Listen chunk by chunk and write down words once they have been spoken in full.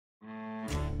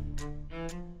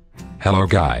Hello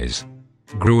guys.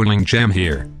 Grueling Gem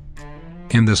here.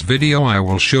 In this video I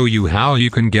will show you how you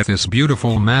can get this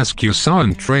beautiful mask you saw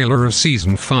in trailer of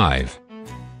Season 5.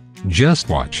 Just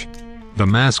watch. The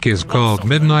mask is called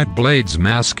Midnight Blades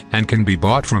Mask and can be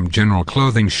bought from general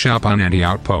clothing shop on any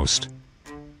outpost.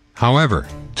 However,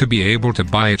 to be able to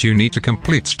buy it you need to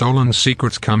complete Stolen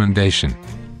Secrets commendation.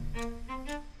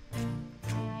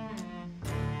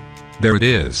 There it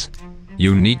is.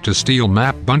 You need to steal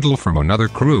map bundle from another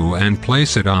crew and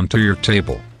place it onto your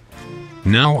table.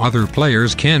 Now other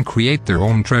players can create their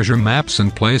own treasure maps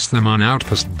and place them on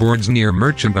outpost boards near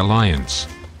Merchant Alliance.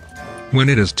 When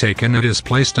it is taken it is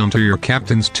placed onto your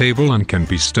captain's table and can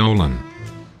be stolen.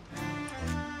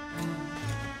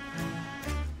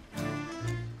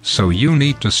 So you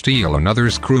need to steal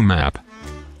another's crew map.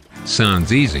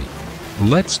 Sounds easy.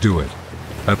 Let's do it.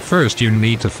 At first you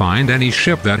need to find any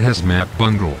ship that has map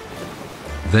bundle.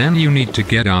 Then you need to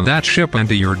get on that ship and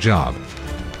do your job.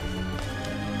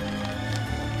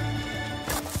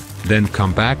 Then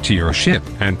come back to your ship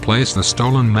and place the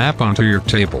stolen map onto your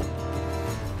table.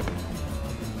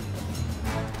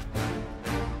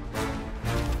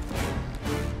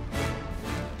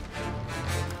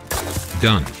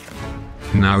 Done.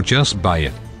 Now just buy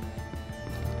it.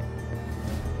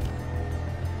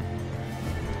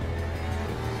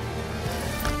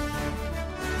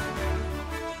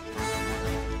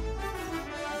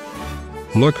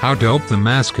 Look how dope the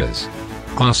mask is.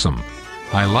 Awesome.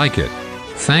 I like it.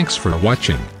 Thanks for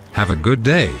watching. Have a good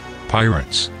day,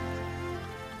 pirates.